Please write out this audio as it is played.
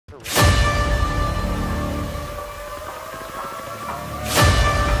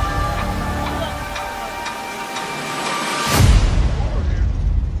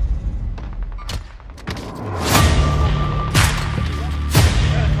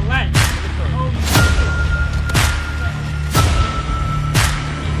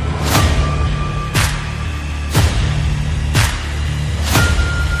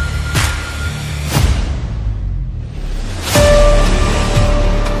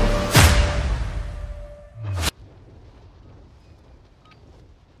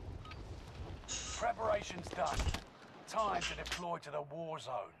Mine's done. Time to deploy to the war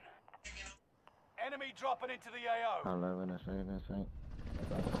zone. Enemy dropping into the AO. Hello, that's right.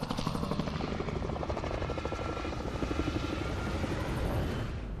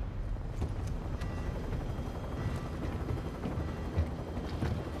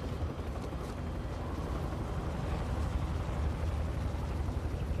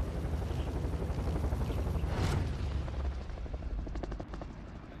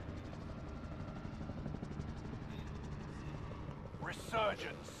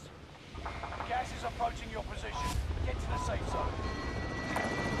 Resurgence. Gas is approaching your position. Get to the safe zone.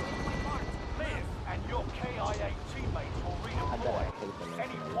 Live, and your KIA teammates will redeploy.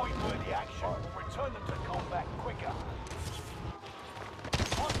 Any point-worthy action will return them to combat quicker.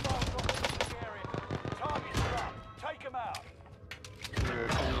 Hostiles dropping into the area. Targets are up. Take them out.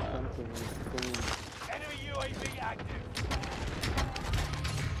 Enemy UAV active.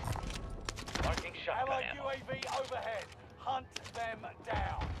 Marking shotgun Allied ammo. UAV overhead. Hunt them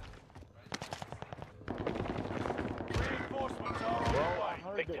down. Reinforcements are on the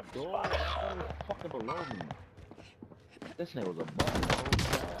way. Victim Door, spotted. fucking below me. This nigga was a button.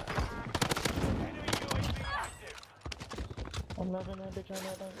 Enemy UAV active. I'm loving that bitch on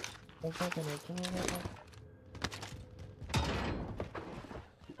that thing. I'm fucking it.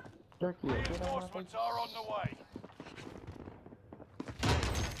 Turkey, get on my Reinforcements are on the way.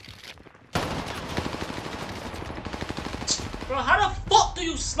 Bro, how the fuck do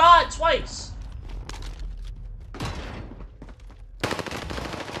you slide twice?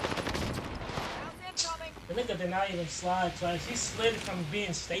 The nigga did not even slide twice. He slid from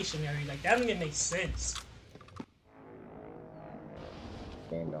being stationary. Like, that don't even make sense.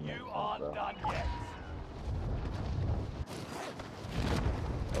 You aren't done yet.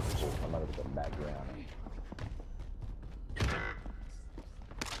 I'm out of the background.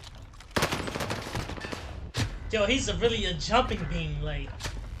 Yo, he's really a jumping beam. Like,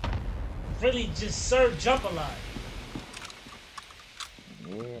 really just serve jump a lot.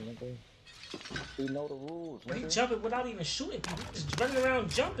 Yeah, nigga. He know the rules, He nigga. jumping without even shooting people. He just running around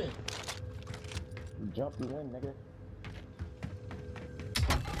jumping. You jump, you win, nigga.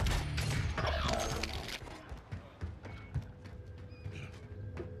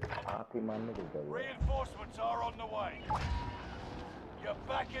 I'll keep my niggas though. Reinforcements are on the way. You're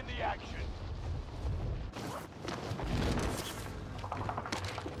back in the action.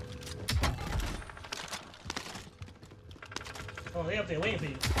 Oh, they up there waiting for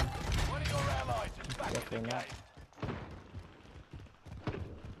you. One of your allies is back in the game.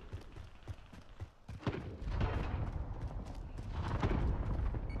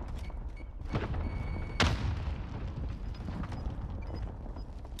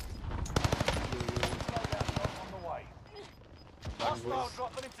 Hostile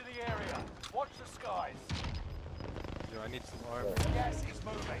dropping into the area. Watch the skies. Yo, I need some armor. Gas is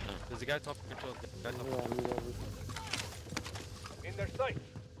moving. There's a guy top control. Guy top control. In their sight.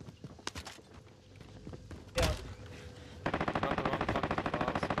 Yeah. Not the wrong fucking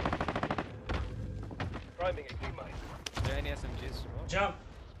files. Priming a teammate. Is there any SMGs? What? Jump.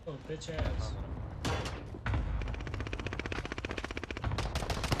 Oh, bitch ass.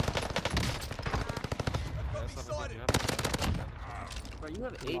 That's not what you have. Bro, you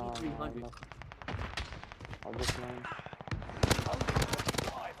have 8,300. I'll just land. Only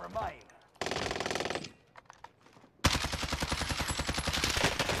 5 remain.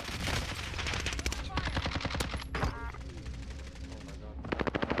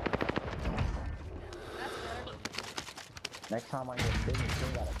 Next time I get big, you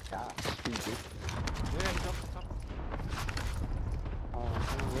got a shot. Stupid. Yeah, he's up.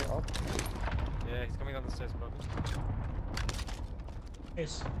 We're up. Yeah, he's coming down the stairs, bro.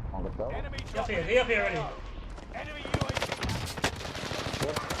 Yes. On the bell. Enemy He up dropping here. He up here already. Enemy UAV.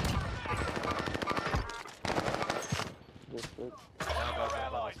 Good. Your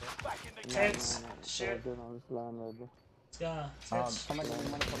allies is back in the game. Tents. Shit. Yeah. Tents. Somebody give me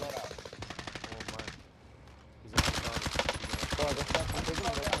money for that out. Oh my. He's on the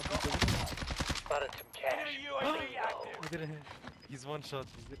Spotted some cash. Enemy UAV active. We did a hit. He's one shot.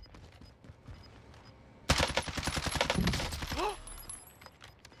 He's it.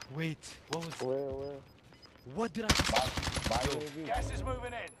 Wait, what was? Where? What did I? Buy Yo. UAV. Gas is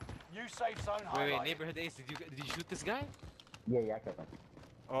moving in. New safe zone Wait, highlighted. neighborhood ace. Did you shoot this guy? Yeah, I killed him.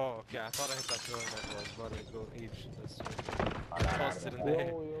 Oh, okay. I thought I hit that kill and that was about to go H. That's I tossed it in the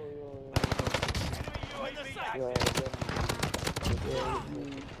head. Enemy UAV active.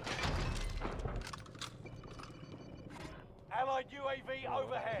 Allied UAV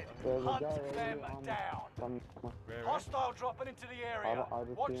overhead. Hunt them down. Where? Hostile dropping into the area.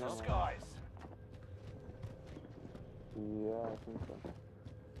 Watch the skies. Yeah, I think so.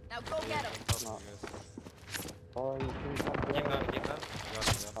 Now go get him. No. Oh, you think something? Get down, get down. Got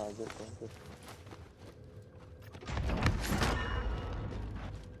it, yeah. Alright, good.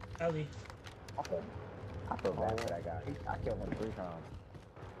 Ellie. I feel bad for that guy. I killed him 3 times.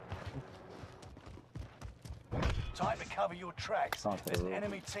 Time to cover your tracks. Sounds There's an cool.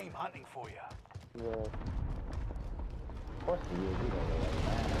 enemy team hunting for you. Yeah. Of course he is. You know that.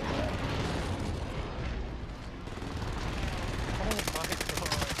 Oh my god,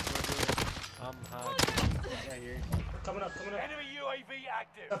 I'm high. Right here. Coming up. Enemy UAV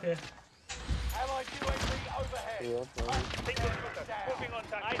active. Up here. Allied UAV overhead. Yeah, Moving on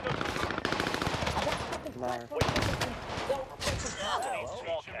target. nice.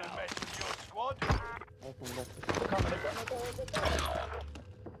 Teach them the message, your squad.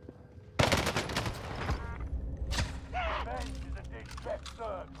 Revenge is a dick best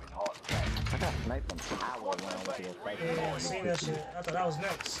served with hot lead. I got sniped from power when I went to the fight. Yeah, I seen that shit. I thought that was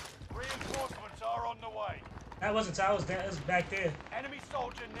next. Reinforcements are on the way. That wasn't towers. That was back there. Enemy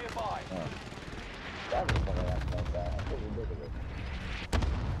soldier nearby. That was funny. That's so bad. That's ridiculous.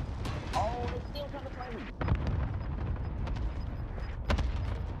 Oh, they're still trying to find me.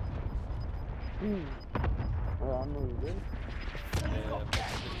 Yeah, I know you did.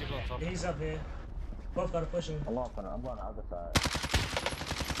 Yeah, he's up there. Both gotta push him. I'm going the other side.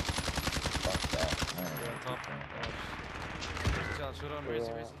 Fuck that. Man. Shoot on, raise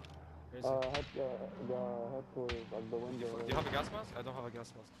it. The headquarters, like the window. Do you have a gas mask? I don't have a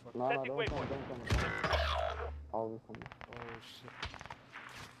gas mask. Fuck. No, don't come. I'll be coming. Oh shit.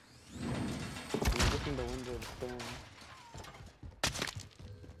 He's looking the window, the stone.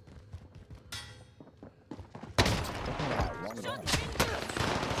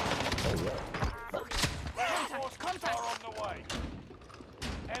 Reinforcements are on the way.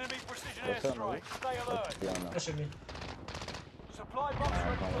 Enemy precision airstrike. Stay alert. Pushing me. Supply box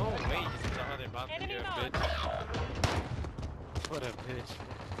ready. No way, he's not about to here, bitch. What a bitch.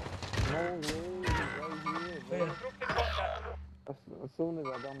 No way, he's right here, bro. As soon as I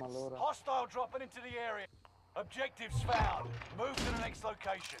got my load out. Hostile dropping into the area. Objectives found. Move to the next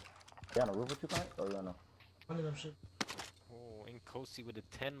location. You on a roof with 2 points? Or you on a... One of them shit. Oh, in Kosi with a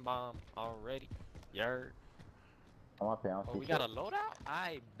 10 bomb already. Yard. I'm up here. Oh, we got a loadout?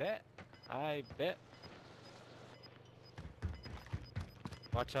 I bet.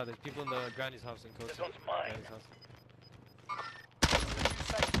 Watch out, there's people in the granny's house in Kosi. This one's mine. Granny's house.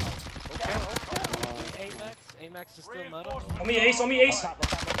 Okay. Amax is still metal. On me, Ace.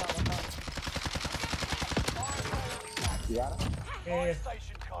 You got it? Yeah.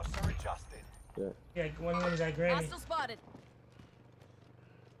 Station costs are adjusted. Good. Yeah, one of them is at Granny. Hostile spotted.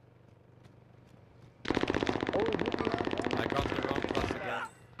 I got the wrong plus again.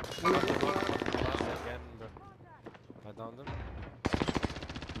 Bro. I downed him.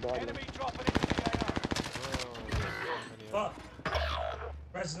 Enemy dropping into the AO. Fuck.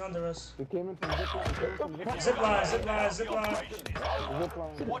 Preston under us. We came in from zipline.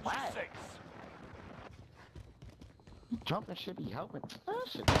 Zipline. Watch your 6. Jumping should be helping.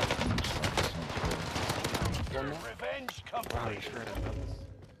 Revenge complete.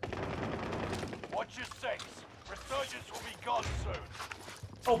 Watch your 6. Resurgence will be gone soon.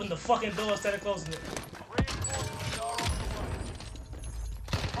 Open the fucking door instead of closing it. Reinforcements are on the way.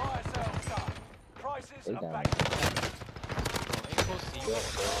 Fire sales done. Prices are back. In Kosi. Good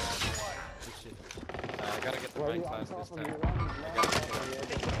shit. I gotta get the right class this time. UAV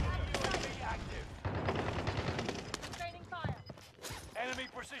active. Training fire. Enemy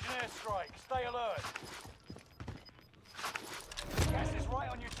precision airstrike. Stay alert. Gas is right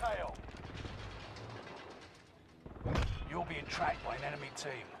on your tail. You're being tracked by an enemy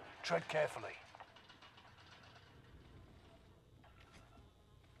team. Tread carefully.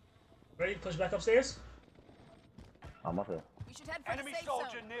 Ready to push back upstairs? I'm up here. We should head for Enemy the safe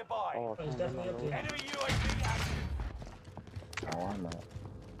soldier zone. nearby. Oh, It's definitely up there. Enemy UAV active. Oh, I'm not.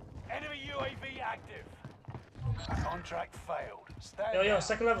 Enemy UAV active. Contract failed. Stand Yo, down.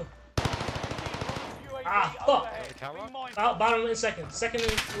 second level. UAV Ah, fuck. overhead. The camera? Be mindful. Out, bottom in second. Second in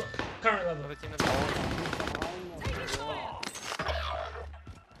current level. Another team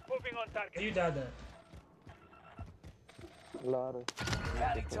Moving on target. You died there. Ladder.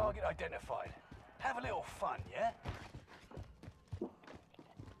 Bounty target identified. Have a little fun, yeah?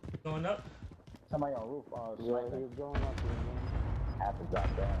 Going up. Somebody on roof. Yeah, he's going up here, man. Have to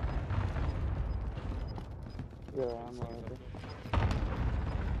drop down. Yeah, I'm right there.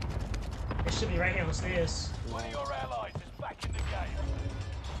 It should be right here on the stairs. One of your allies is back in the game.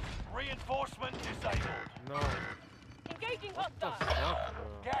 Reinforcement disabled. No. Engaging hostile. Fuck, bro.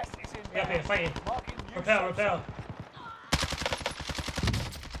 Gas is in. Yeah, up here, fighting. Marking new Repel, safe repel. zone.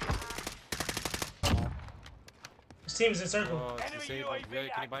 team is in circle. Oh, it's the same. Yeah,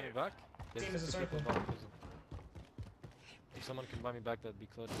 can you buy me back? Yes, Team is a the circle. people above prison. If someone can buy me back, that'd be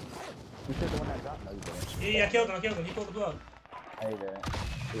clutch. You said the one that got no, you didn't. Yeah, I killed him. He pulled the plug. Hey there.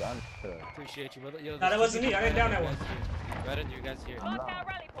 You understood. Appreciate you, brother. Yo, Nah, that wasn't me. I didn't down that one. Right in, you guys here. Mark our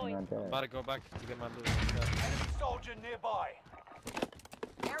rally point. Not I'm that. about to go back to get my loot. Enemy soldier nearby.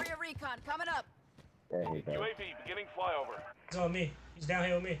 Area recon coming up. There you go. UAV beginning flyover. He's on me. He's down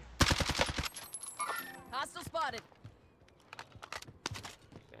here with me. Hostile spotted.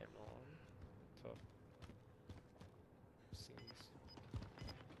 Damn, no. Tough. Scenes.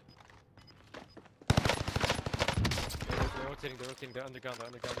 They're rotating. They're underground.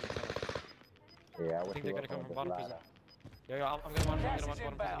 Yeah, I I wish think you they're were gonna come on from this bottom ladder. prison. Yo, I'm gonna watch Gas is prison.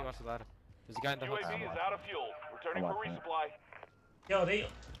 inbound. You watch the ladder. There's a guy in the house. UAV is out of fuel. Returning for resupply. Yo, they.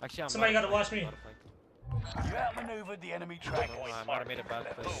 Actually, I'm Somebody gotta watch me. You outmaneuvered the enemy track. I might have made a bad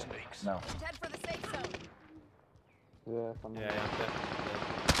play. No. Head for the safe zone. Yeah, I'm Yeah, I'm dead.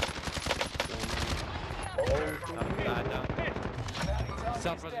 Oh, I'm down.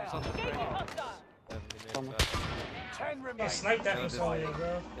 South Down. Hostile. 10 Yo, remain. snipe that from somewhere,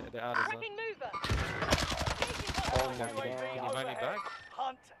 bro. They're out of zone. Marking mover. oh my UAV god. Can you buy me back?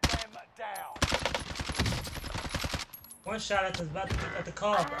 Hunt them down. One shot at the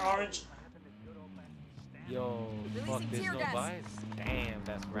car, orange. Yo, fuck, Releasing there's tear no gas. buys? Damn,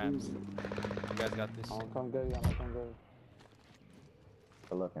 that's raps. You guys got this. I'm gonna come get you.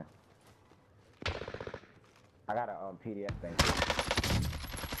 Good looking. I got a PDF thing.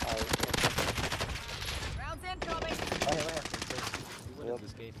 Rounds incoming. Right here. You winning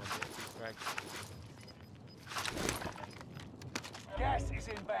this game, man. Right. Gas is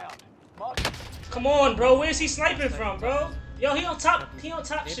inbound. Mark. Come on, bro. Where's he sniping from, bro? Yo, he on top. He on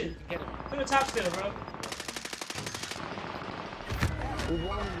top Maybe shit. you can get him. He on top still, bro.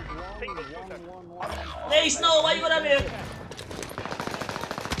 Hey, Snow, why you up here?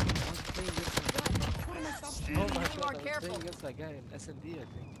 Oh my Be more god, I was careful. playing against that guy in S&D, I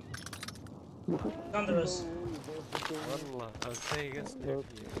think. Under us. Wallah, I was playing against him.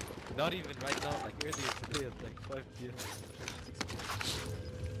 Not even right now, like earlier today at like 5 p.m.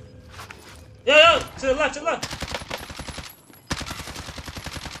 Yo, to the left.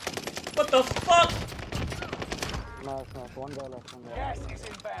 What the fuck? Nice. One guy left. Gas is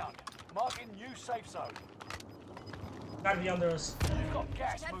inbound. Marking new safe zone. Gotta be under us. You've got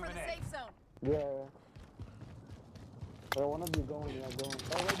gas Head for moving the in. safe zone. Yeah. One of you going. Oh,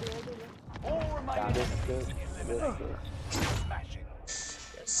 right there. All remaining enemies eliminated. Smashing.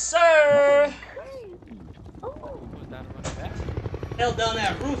 Yes, sir. Was that running back? Held down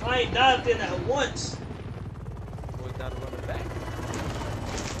that roof. I ain't dived in that once. Was that running back?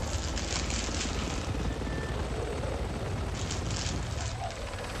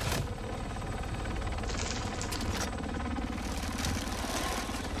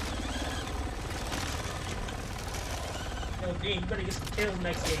 Yo, Dean, you better get some kills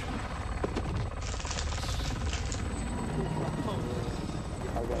next game.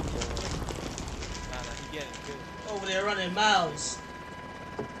 I got you. Nah, he getting good. Over there running miles.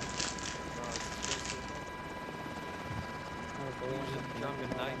 Jumping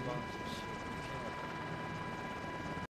 9 bombs and shit.